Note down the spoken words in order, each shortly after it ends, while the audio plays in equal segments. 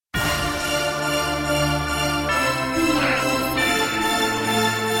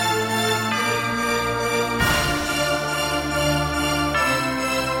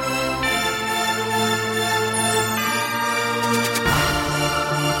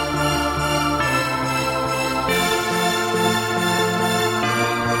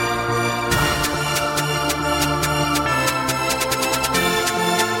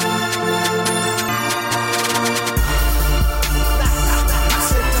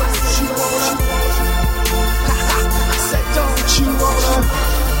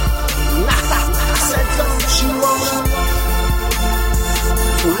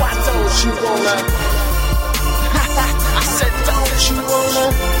wanna? I said, don't you wanna?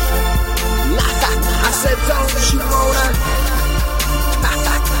 I said, don't you wanna?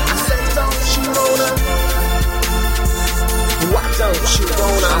 I said, don't you wanna? Why don't you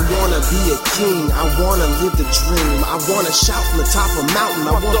wanna? I wanna be a king, I wanna live the dream, I wanna shout from the top of a mountain,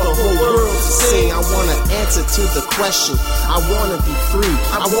 I want the whole world to sing, I wanna answer to the question, I wanna be free,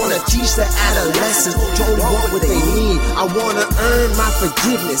 I wanna teach the adolescents to only want what they need, I wanna earn my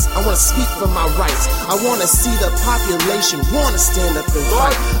forgiveness, I wanna speak for my rights, I wanna see the population wanna stand up and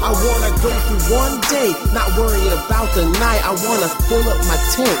fight, I wanna go through one day, not worrying about the night, I wanna fill up my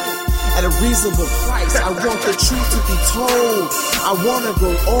tank at a reasonable price. I want the truth to be told. I wanna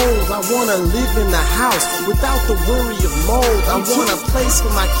grow old. I wanna live in the house without the worry of mold. I want a place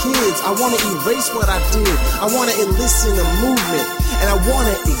for my kids. I wanna erase what I did. I wanna enlist in a movement, and I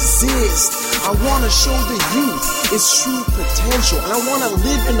wanna exist. I wanna show the youth its true potential, and I wanna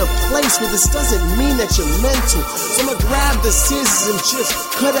live in a place where this doesn't mean that you're mental. So I'ma grab the scissors and just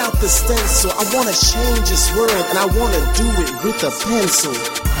cut out the stencil. I wanna change this world, and I wanna do it with a pencil.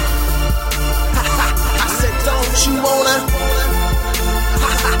 Don't you wanna?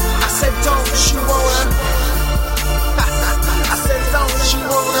 I said, don't you wanna? I said, don't you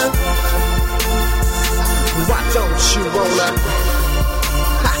wanna? Why don't you wanna?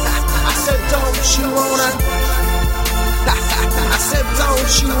 I said, don't you wanna? I said,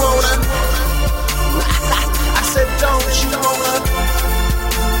 don't you wanna? I said, don't you wanna?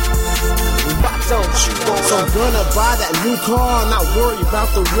 Why don't you wanna? So I'm gonna buy that new car, not worry about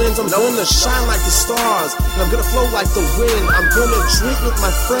the winds. I'm gonna shine like the stars, and I'm gonna flow like the wind. I'm gonna drink with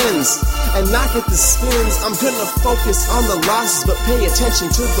my friends and not get the spins. I'm gonna focus on the losses, but pay attention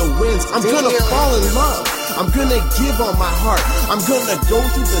to the wins. I'm gonna fall in love. I'm gonna give all my heart. I'm gonna go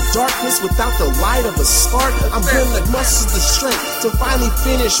through the darkness without the light of a spark. I'm gonna muster the strength to finally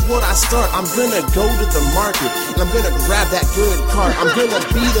finish what I start. I'm gonna go to the market, and I'm gonna grab that good cart. I'm gonna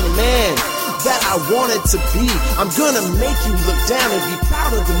be the man that I wanted to be. I'm gonna make you look down and be proud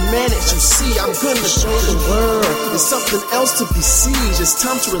of the man that you see. I'm gonna show the world there's something else to be sieged. It's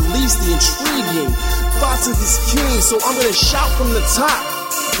time to release the intriguing thoughts of this king. So I'm gonna shout from the top,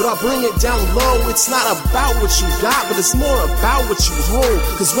 but I'll bring it down low. It's not about what you got, but it's more about what you hold.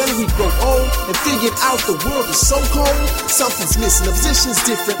 Cause when we grow old and figured out the world is so cold, something's missing. The position's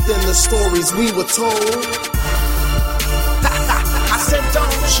different than the stories we were told. I said,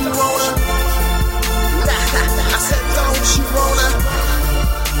 don't you wanna? I said, don't you wanna?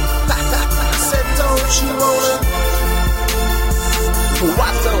 I said, don't you wanna?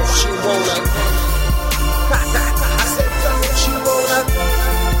 Why don't you wanna? I said, don't you wanna?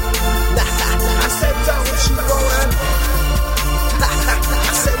 I said, don't you wanna?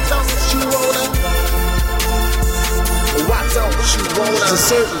 I said, don't you wanna? Why don't you wanna? There's a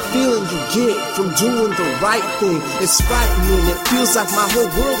certain feeling you get from doing the right thing. It's frightening. It feels like my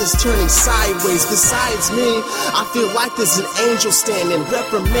whole world is turning sideways. Besides me, I feel like there's an angel standing,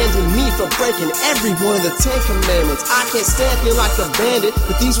 reprimanding me for breaking every one of the 10 commandments. I can't stand feeling like a bandit,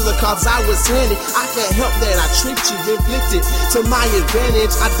 but these were the cards I was handed. I can't help that I tricked you, then flipped it to my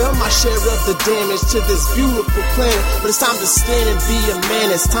advantage. I done my share of the damage to this beautiful planet, but it's time to stand and be a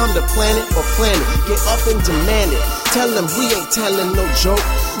man. It's time to plan it or plan it. Get up and demand it. Tell them we ain't telling no joke.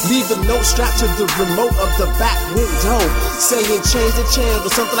 Leave a note strapped to the remote of the back window, saying change the channel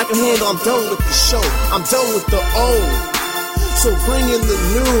or something like a handle. I'm done with the show, I'm done with the old, so bring in the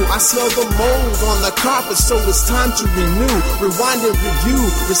new. I smell the mold on the carpet, so it's time to renew. Rewind and review,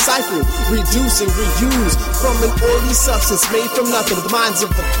 recycle, reduce and reuse from an oily substance made from nothing. The minds of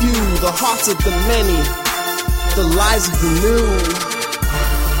the few, the hearts of the many, the lives of the new.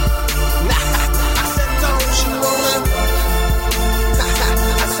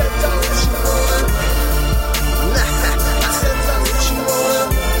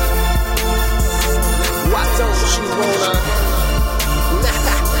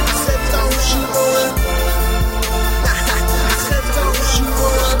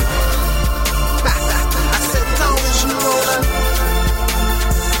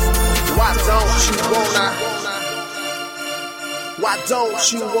 Why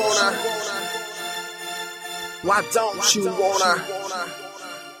don't you wanna? Why don't you wanna?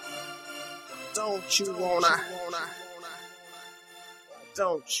 Don't you wanna?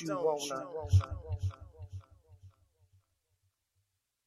 Don't you wanna?